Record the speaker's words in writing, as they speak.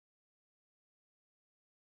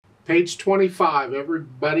Page 25,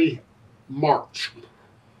 everybody march.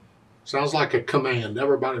 Sounds like a command,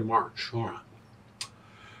 everybody march. All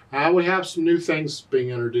right. We have some new things being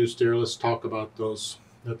introduced here. Let's talk about those.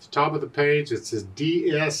 At the top of the page, it says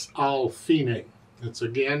DS al fine. It's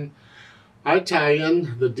again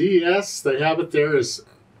Italian. The DS, they have it there is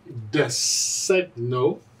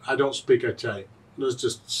desegno. I don't speak Italian. Let's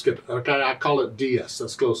just skip it. Okay, I call it DS.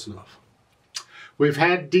 That's close enough. We've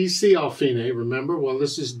had DC al fine, remember? Well,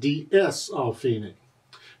 this is DS al fine.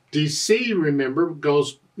 DC, remember,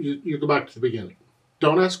 goes, you go back to the beginning.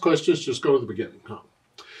 Don't ask questions, just go to the beginning. Huh?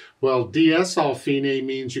 Well, DS al fine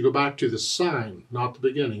means you go back to the sign, not the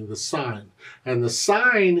beginning, the sign. And the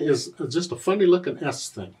sign is just a funny looking S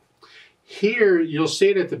thing. Here, you'll see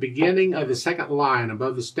it at the beginning of the second line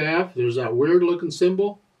above the staff. There's that weird looking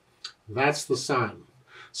symbol. That's the sign.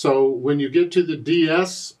 So when you get to the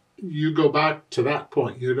DS, you go back to that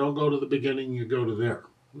point. You don't go to the beginning, you go to there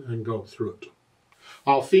and go through it.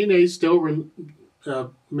 Al fine still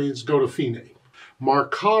means go to fine.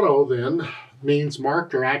 Marcato then means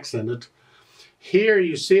marked or accented. Here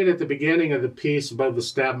you see it at the beginning of the piece above the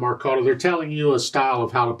staff, marcato. They're telling you a style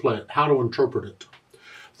of how to play it, how to interpret it.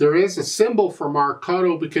 There is a symbol for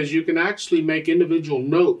marcato because you can actually make individual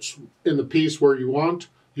notes in the piece where you want.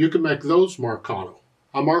 You can make those marcato.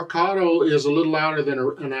 A marcato is a little louder than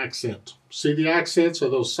an accent. See the accents are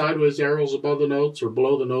those sideways arrows above the notes or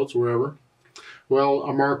below the notes, wherever. Well,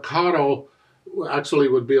 a marcato actually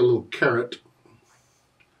would be a little caret.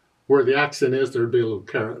 Where the accent is, there'd be a little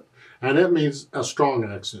caret. And that means a strong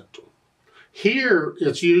accent. Here,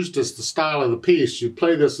 it's used as the style of the piece. You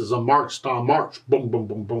play this as a march style, march, boom, boom,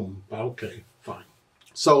 boom, boom. Okay, fine.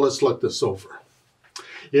 So let's look this over.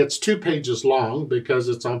 It's 2 pages long because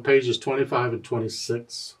it's on pages 25 and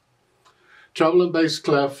 26. Treble and bass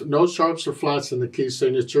clef, no sharps or flats in the key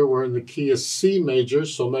signature. We're in the key is C major,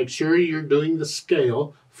 so make sure you're doing the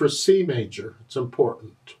scale for C major. It's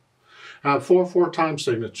important. 4/4 time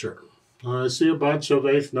signature. I see a bunch of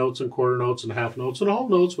eighth notes and quarter notes and half notes and whole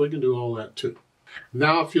notes. We can do all that too.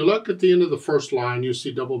 Now, if you look at the end of the first line, you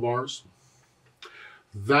see double bars.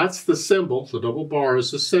 That's the symbol. The double bar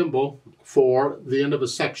is the symbol for the end of a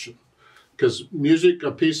section. Because music,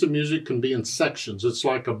 a piece of music can be in sections. It's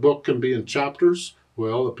like a book can be in chapters.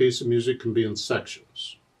 Well, a piece of music can be in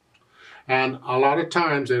sections. And a lot of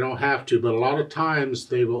times, they don't have to, but a lot of times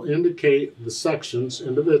they will indicate the sections,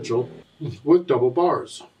 individual, with double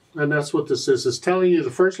bars. And that's what this is. It's telling you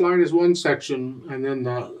the first line is one section, and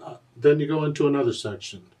then you go into another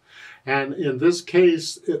section. And in this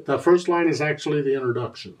case, the first line is actually the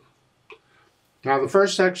introduction. Now, the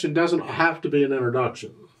first section doesn't have to be an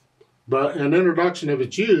introduction. But an introduction, if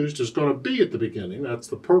it's used, is going to be at the beginning. That's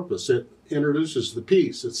the purpose. It introduces the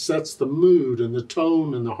piece. It sets the mood and the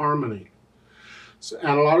tone and the harmony.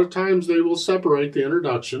 And a lot of times they will separate the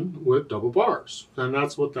introduction with double bars. And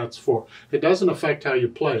that's what that's for. It doesn't affect how you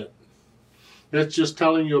play it. It's just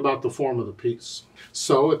telling you about the form of the piece.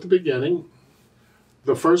 So at the beginning,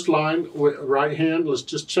 the first line, right hand, let's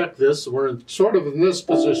just check this. We're sort of in this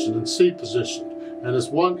position, in C position. And it's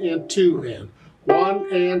 1 and 2 and. 1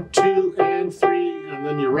 and 2 and 3, and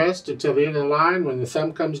then you rest until the end of the line when the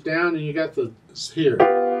thumb comes down and you got the here.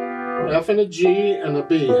 F and a G and a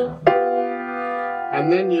B.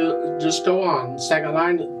 And then you just go on. Second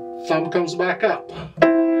line, thumb comes back up.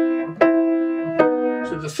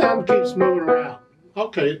 So the thumb keeps moving around.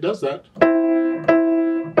 Okay, it does that.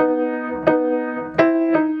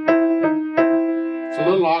 It's a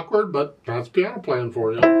little awkward, but that's piano playing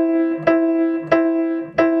for you.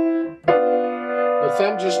 The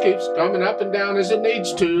thumb just keeps coming up and down as it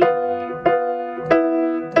needs to.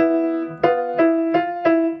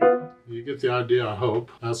 You get the idea, I hope.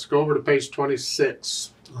 Let's go over to page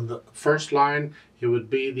 26. On the first line, it would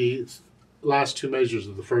be the last 2 measures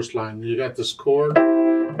of the first line. You got this chord,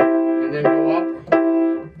 and then go up.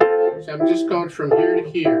 So I'm just going from here to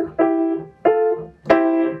here.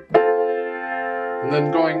 And then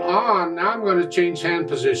going on, now I'm going to change hand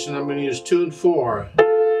position. I'm going to use 2 and 4.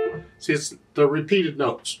 See, it's the repeated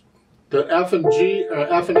notes. The F and G,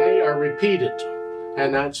 F and A are repeated.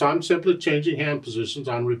 And so I'm simply changing hand positions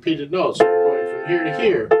on repeated notes. So I'm going from here to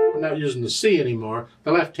here. I'm not using the C anymore.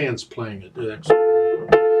 The left hand's playing it.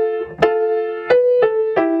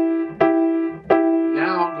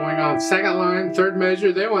 Now, going on second line, third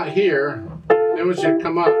measure, they want here. They want you to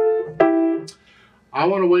come up. I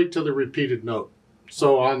want to wait till the repeated note.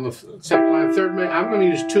 So on the second line, third measure, I'm going to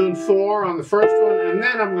use 2 and 4 on the first one, and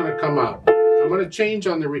then I'm going to come up. I'm going to change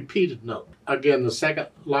on the repeated note. Again, the second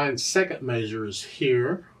line, second measure is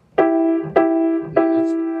here. And then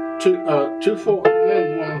it's 2, 4, and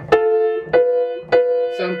then 1.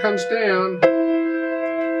 Thumb comes comes down.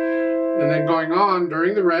 And then going on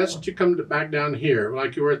during the rest, you come back down here,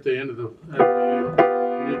 like you were at the end of the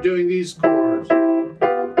you're doing these chords.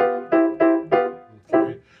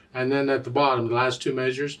 Okay. And then at the bottom, the last two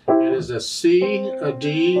measures, it is a C, a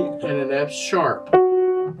D, and an F sharp.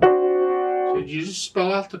 So you just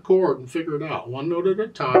spell out the chord and figure it out, one note at a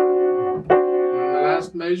time. And the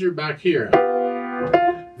last measure back here.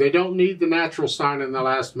 They don't need the natural sign in the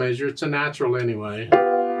last measure, it's a natural anyway,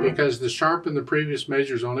 because the sharp in the previous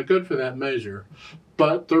measure is only good for that measure.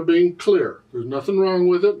 But they're being clear. There's nothing wrong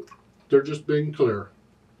with it. They're just being clear.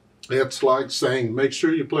 It's like saying, make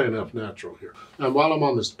sure you play enough natural here. And while I'm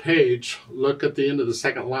on this page, look at the end of the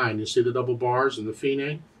second line. You see the double bars and the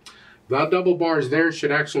fine? That double bars there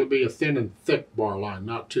should actually be a thin and thick bar line,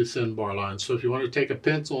 not two thin bar lines. So if you want to take a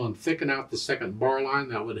pencil and thicken out the second bar line,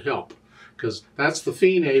 that would help. Because that's the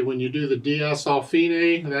fine. When you do the DS all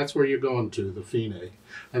fine, that's where you're going to, the fine.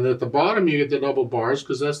 And at the bottom you get the double bars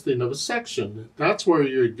because that's the end of a section. That's where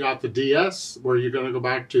you got the DS, where you're going to go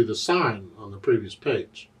back to the sign on the previous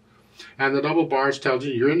page. And the double bars tells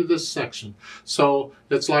you you're into this section. So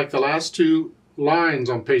it's like the last two lines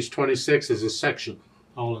on page 26 is a section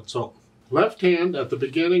all its own. Left hand at the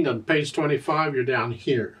beginning on page 25, you're down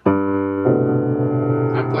here.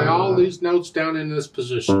 I play all these notes down in this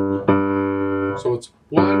position. So it's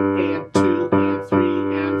 1 and 2 and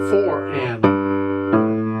 3 and 4 and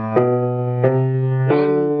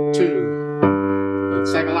 1, 2. The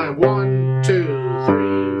second line 1, 2,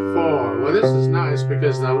 3, 4. Well, this is nice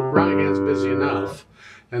because the right hand's busy enough.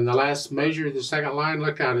 And the last measure of the second line,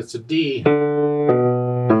 look out, it's a D. 1,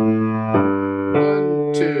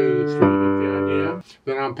 2, 3. Get the idea?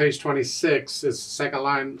 Then on page 26, it's the second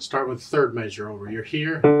line. Start with third measure over. You're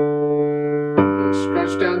here.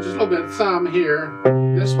 Scratch down just a little bit, thumb here.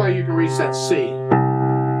 This way you can reach that C.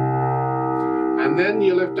 And then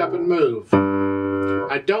you lift up and move.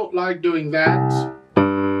 I don't like doing that,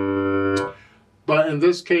 but in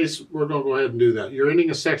this case, we're going to go ahead and do that. You're ending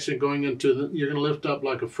a section going into the, you're going to lift up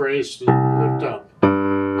like a phrase to lift up.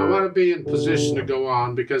 I want to be in position to go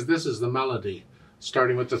on because this is the melody.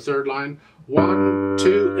 Starting with the third line. 1,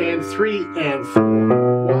 2, and 3, and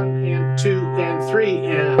 4. 1, and 2, and 3,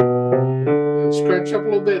 and... Scratch up a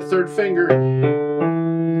little bit, third finger.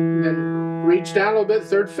 And then reach down a little bit,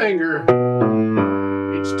 third finger.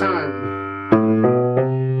 Each time.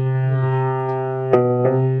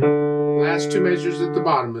 Last two measures at the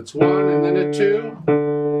bottom. It's 1 and then a 2.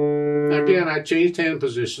 Again, I changed hand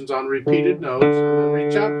positions on repeated notes. And then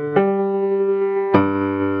reach up.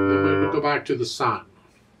 Then we'll go back to the sign.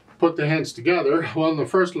 Put the hands together. Well, in the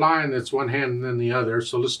first line, it's one hand and then the other.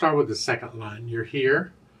 So let's start with the second line. You're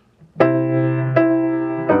here.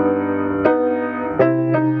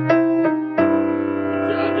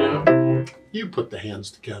 You put the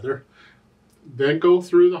hands together, then go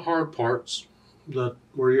through the hard parts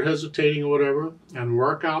where you're hesitating or whatever, and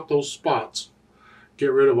work out those spots.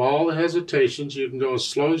 Get rid of all the hesitations. You can go as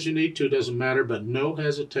slow as you need to, doesn't matter, but no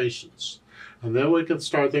hesitations. And then we can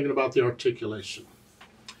start thinking about the articulation.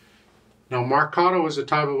 Now, marcato is a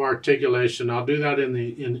type of articulation. I'll do that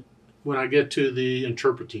when I get to the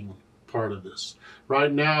interpreting part of this.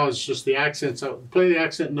 Right now, it's just the accents. I'll play the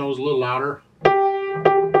accent nose a little louder.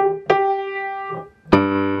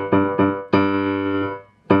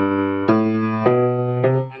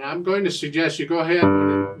 I'm going to suggest you go ahead,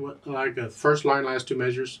 like the first line, last two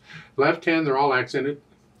measures. Left hand, they're all accented.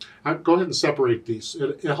 Go ahead and separate these.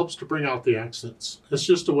 It helps to bring out the accents. It's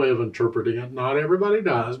just a way of interpreting it. Not everybody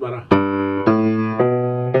does, but... And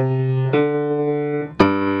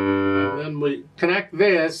then we connect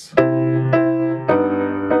this. They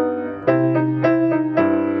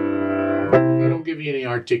don't give you any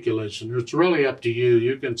articulation. It's really up to you.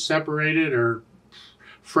 You can separate it or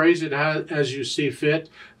phrase it as you see fit.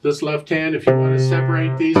 This left hand, if you want to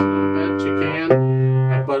separate these a little bit, you can.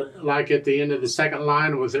 But like at the end of the second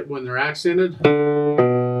line, when they're accented,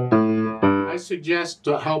 I suggest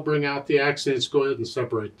to help bring out the accents, go ahead and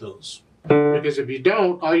separate those. Because if you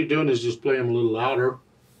don't, all you're doing is just play them a little louder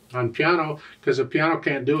on piano, because a piano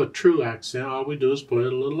can't do a true accent. All we do is play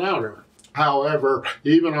it a little louder. However,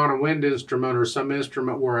 even on a wind instrument or some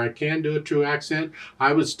instrument where I can do a true accent,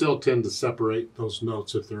 I would still tend to separate those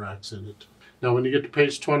notes if they're accented. Now when you get to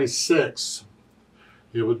page 26,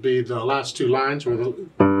 it would be the last two lines where the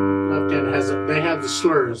left hand has it. They have the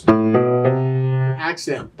slurs.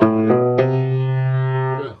 Accent.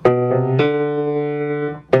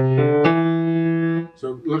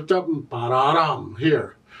 So lift up and ba-da-dum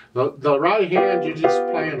here. The right hand, you're just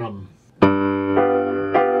playing them.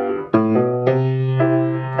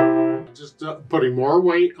 Just put putting more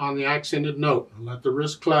weight on the accented note. Let the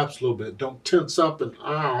wrist collapse a little bit. Don't tense up and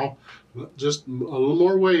ow. Just a little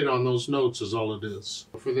more weight on those notes is all it is.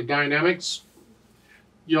 For the dynamics,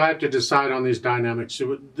 you'll have to decide on these dynamics.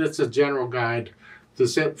 That's a general guide.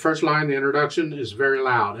 The first line, the introduction, is very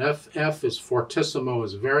loud. F is fortissimo,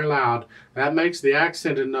 is very loud. That makes the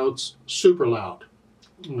accented notes super loud.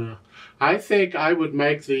 I think I would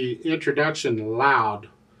make the introduction loud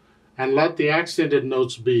and let the accented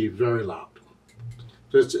notes be very loud.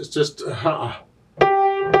 It's just like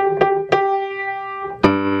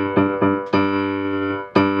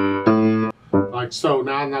so.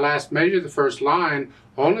 Now in the last measure, the first line,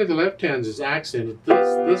 only the left hand is accented.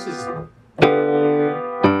 This is,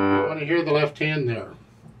 I want to hear the left hand there.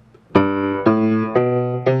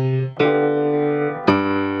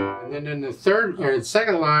 And then in the third or the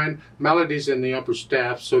second line, melody's in the upper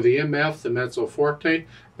staff. So the MF, the mezzo forte,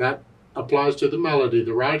 that applies to the melody.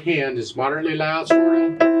 The right hand is moderately loud,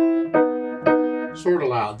 sort of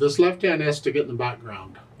loud. This left hand has to get in the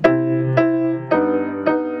background.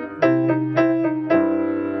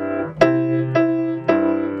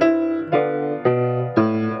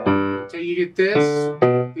 Until you get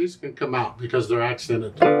this, these can come out because they're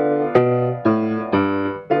accented. But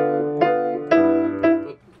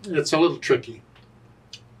it's a little tricky.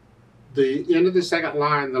 The end of the second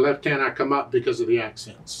line, the left hand, I come up because of the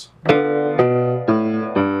accents. But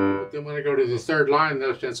then when I go to the third line, the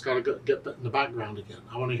left hand's got to get in the background again.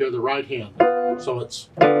 I want to hear the right hand. So it's...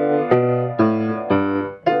 So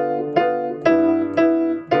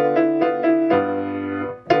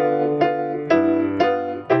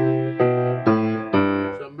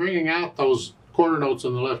I'm bringing out those quarter notes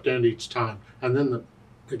on the left hand each time, and then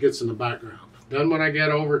it gets in the background. Then when I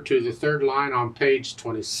get over to the third line on page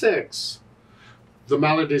 26, the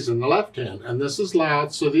melody's in the left hand, and this is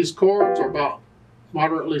loud, so these chords are about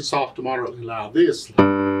moderately soft to moderately loud. This. And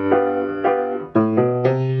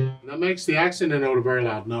that makes the accented note a very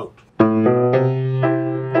loud note.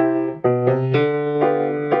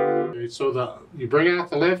 Okay, so you bring out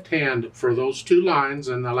the left hand for those two lines,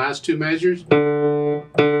 and the last two measures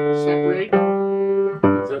separate.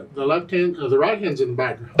 The left hand, or the right hand's in the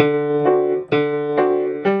background.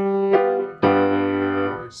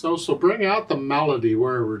 So bring out the melody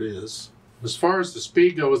wherever it is. As far as the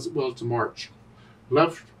speed goes, well, it's a march.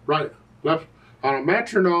 Left, right, left. On a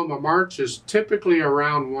metronome, a march is typically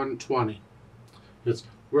around 120. It's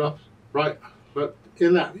left, right, left.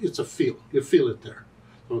 In that, it's a feel. You feel it there.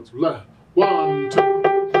 So it's left. 1, 2,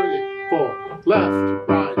 3, 4. Left,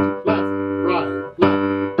 right, left, right, left.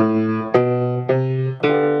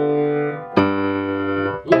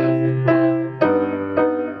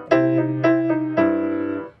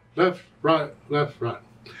 Left, right, left, right.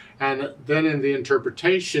 And then in the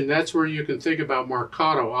interpretation, that's where you can think about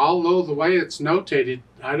marcato. I'll know the way it's notated.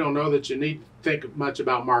 I don't know that you need to think much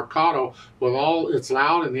about marcato. With all it's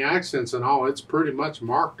loud and the accents and all, it's pretty much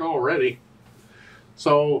marked already.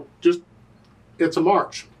 So just, it's a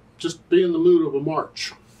march. Just be in the mood of a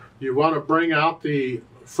march. You want to bring out the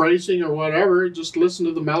phrasing or whatever, just listen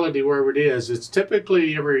to the melody wherever it is. It's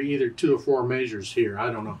typically every either 2 or 4 measures here.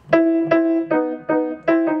 I don't know.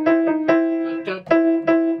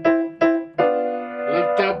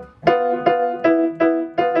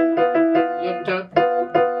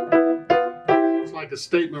 A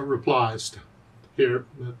statement replies here.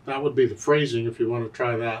 That would be the phrasing if you want to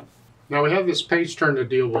try that. Now we have this page turn to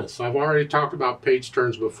deal with. So I've already talked about page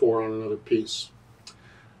turns before on another piece,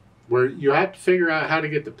 where you have to figure out how to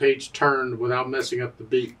get the page turned without messing up the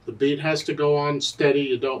beat. The beat has to go on steady.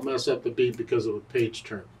 You don't mess up the beat because of a page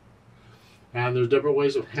turn. And there's different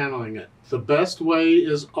ways of handling it. The best way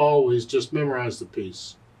is always just memorize the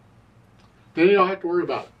piece. Then you don't have to worry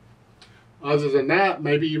about it. Other than that,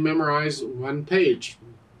 maybe you memorize one page.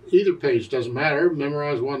 Either page, doesn't matter.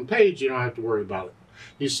 Memorize one page, you don't have to worry about it.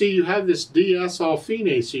 You see, you have this DS all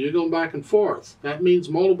fine, so you're going back and forth. That means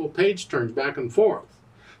multiple page turns back and forth.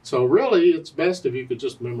 So really, it's best if you could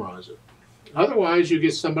just memorize it. Otherwise, you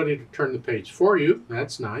get somebody to turn the page for you.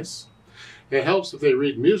 That's nice. It helps if they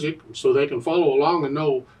read music so they can follow along and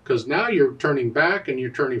know, because now you're turning back and you're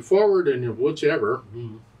turning forward and you're whichever.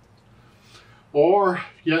 Or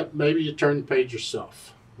yet maybe you turn the page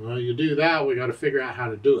yourself. Well, you do that, we got to figure out how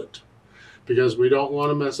to do it, because we don't want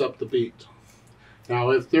to mess up the beat.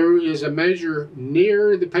 Now, if there is a measure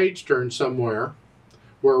near the page turn somewhere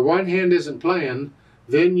where one hand isn't playing,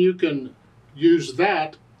 then you can use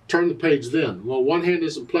that, turn the page then. Well, one hand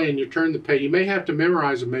isn't playing, you turn the page. You may have to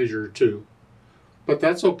memorize a measure or two, but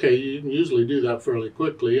that's okay. You can usually do that fairly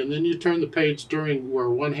quickly, and then you turn the page during where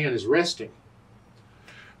one hand is resting.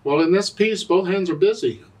 Well, in this piece, both hands are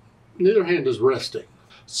busy. neither hand is resting.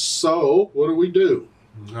 So what do?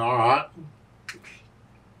 All right.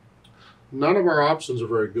 None of our options are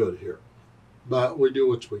very good here, but we do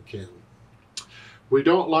what we can. We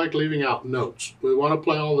don't like leaving out notes. We want to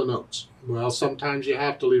play all the notes. Well, sometimes you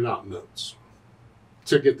have to leave out notes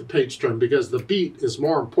to get the page turn because the beat is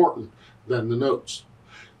more important than the notes.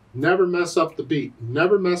 Never mess up the beat.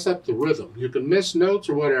 Never mess up the rhythm. You can miss notes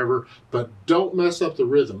or whatever, but don't mess up the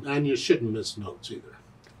rhythm, and you shouldn't miss notes either.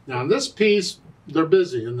 Now in this piece, they're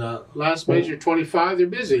busy. In the last measure 25, they're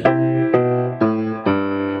busy.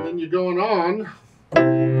 And then you're going on.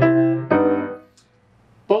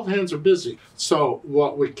 Both hands are busy. So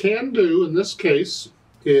what we can do in this case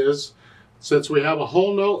is, since we have a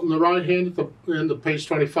whole note in the right hand at the page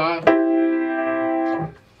 25,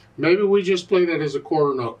 maybe we just play that as a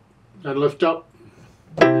quarter note and lift up.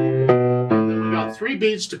 And then we got 3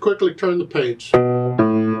 beats to quickly turn the page.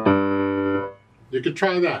 You could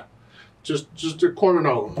try that. Just a quarter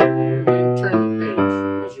note and then turn the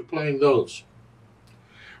page as you're playing those.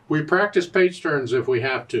 We practice page turns if we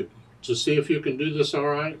have to see if you can do this all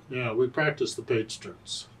right. Yeah, we practice the page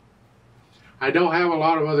turns. I don't have a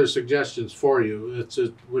lot of other suggestions for you.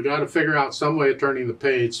 We got to figure out some way of turning the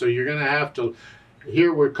page, so you're going to have to.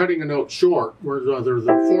 Here we're cutting a note short. There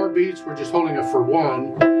are 4 beats, we're just holding it for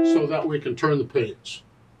 1 so that we can turn the page.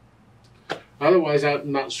 Otherwise,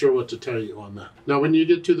 I'm not sure what to tell you on that. Now, when you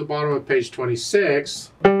get to the bottom of page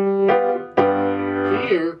 26,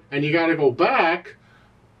 here, and you got to go back,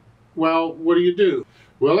 well, what do?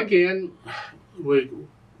 Well, again, we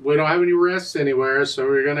don't have any rests anywhere, so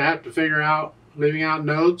we're going to have to figure out leaving out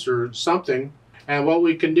notes or something. And what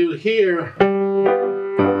we can do here,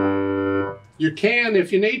 you can,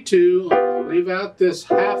 if you need to, leave out this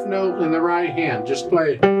half note in the right hand. Just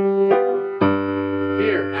play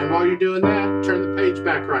here. And while you're doing that, turn the page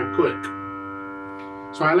back right quick.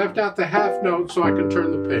 So I left out the half note so I can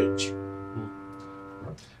turn the page.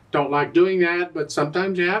 Don't like doing that, but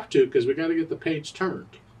sometimes you have to because we got to get the page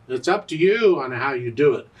turned. It's up to you on how you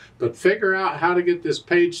do it, but figure out how to get this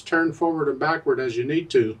page turned forward and backward as you need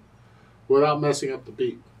to without messing up the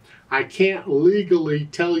beat. I can't legally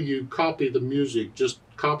tell you copy the music, just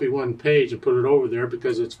copy one page and put it over there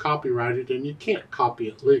because it's copyrighted and you can't copy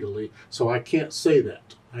it legally, so I can't say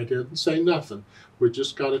that. I didn't say nothing. We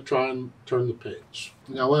just got to try and turn the page.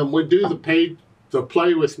 Now when we do the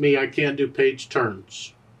play with me, I can't do page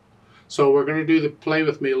turns. So we're going to do the play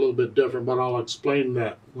with me a little bit different, but I'll explain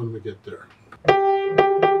that when we get there.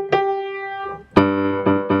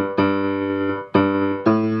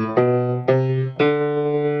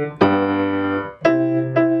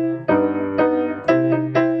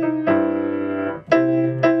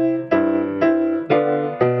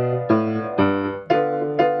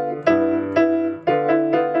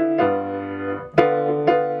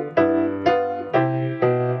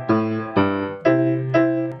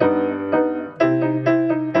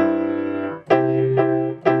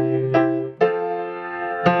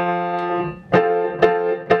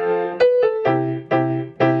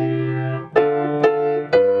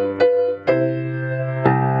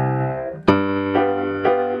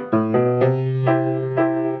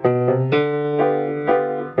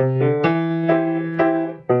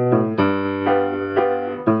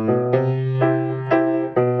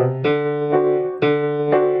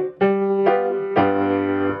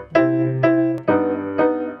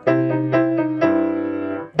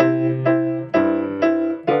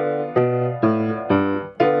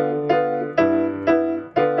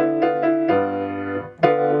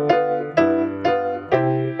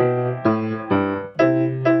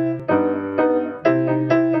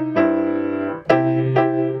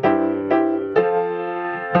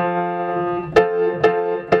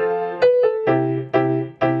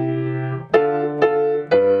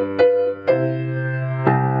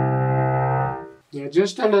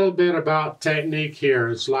 Just a little bit about technique here.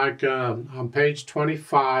 It's like on page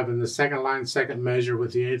 25 in the second line, second measure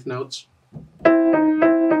with the 8th notes.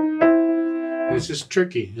 This is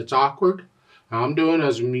tricky. It's awkward. All I'm doing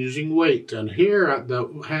is I'm using weight. And here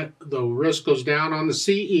the wrist goes down on the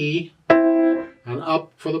CE and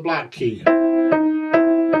up for the black key.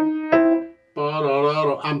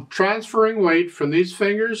 I'm transferring weight from these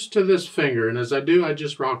fingers to this finger. And as I do, I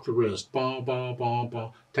just rock the wrist. Ba, ba, ba,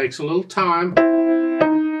 ba. Takes a little time.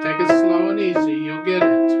 Take it slow and easy, you'll get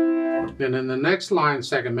it. And in the next line,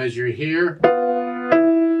 second measure here,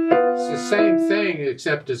 it's the same thing,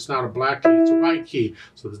 except it's not a black key, it's a white key.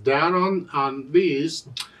 So it's down on these,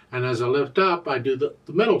 and as I lift up, I do the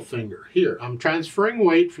middle finger. Here, I'm transferring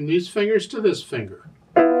weight from these fingers to this finger.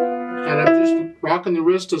 And I'm just rocking the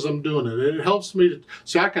wrist as I'm doing it. It helps me to,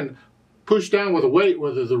 see, I can push down with a weight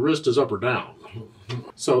whether the wrist is up or down.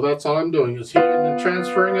 So that's all I'm doing is here and then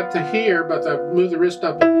transferring it to here, but I move the wrist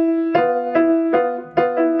up.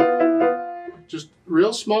 Just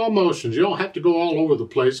real small motions. You don't have to go all over the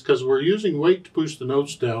place because we're using weight to push the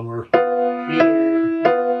notes down. We're here,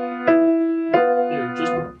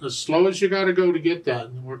 just as slow as you got to go to get that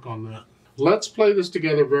and work on that. Let's play this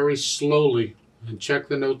together very slowly and check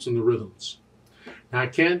the notes and the rhythms. Now I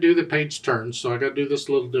can't do the page turns, so I got to do this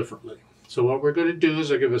a little differently. So what we're going to do is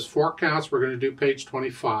I give us 4 counts. We're going to do page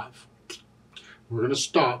 25. We're going to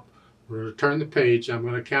stop. We're going to turn the page. I'm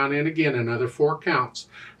going to count in again another 4 counts.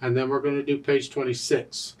 And then we're going to do page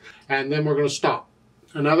 26. And then we're going to stop.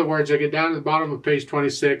 In other words, I get down to the bottom of page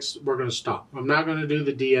 26. We're going to stop. I'm not going to do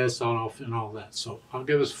the DS on off and all that. So I'll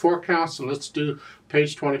give us 4 counts and let's do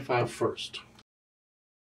page 25 first.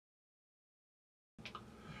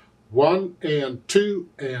 1 and 2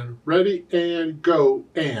 and ready and go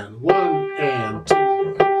and 1 and 2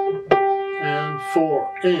 and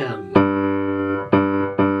 4 and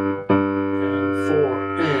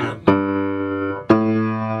 4 and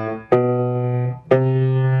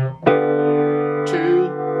 2,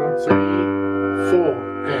 3, 4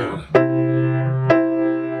 and 4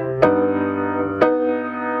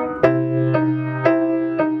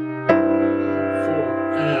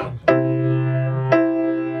 and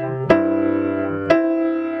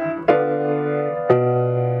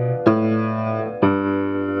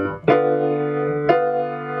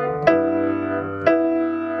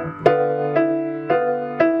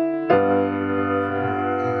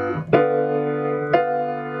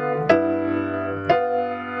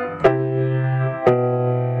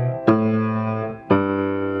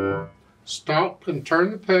stop and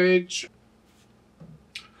turn the page.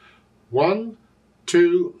 1,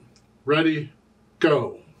 2, ready,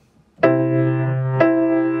 go.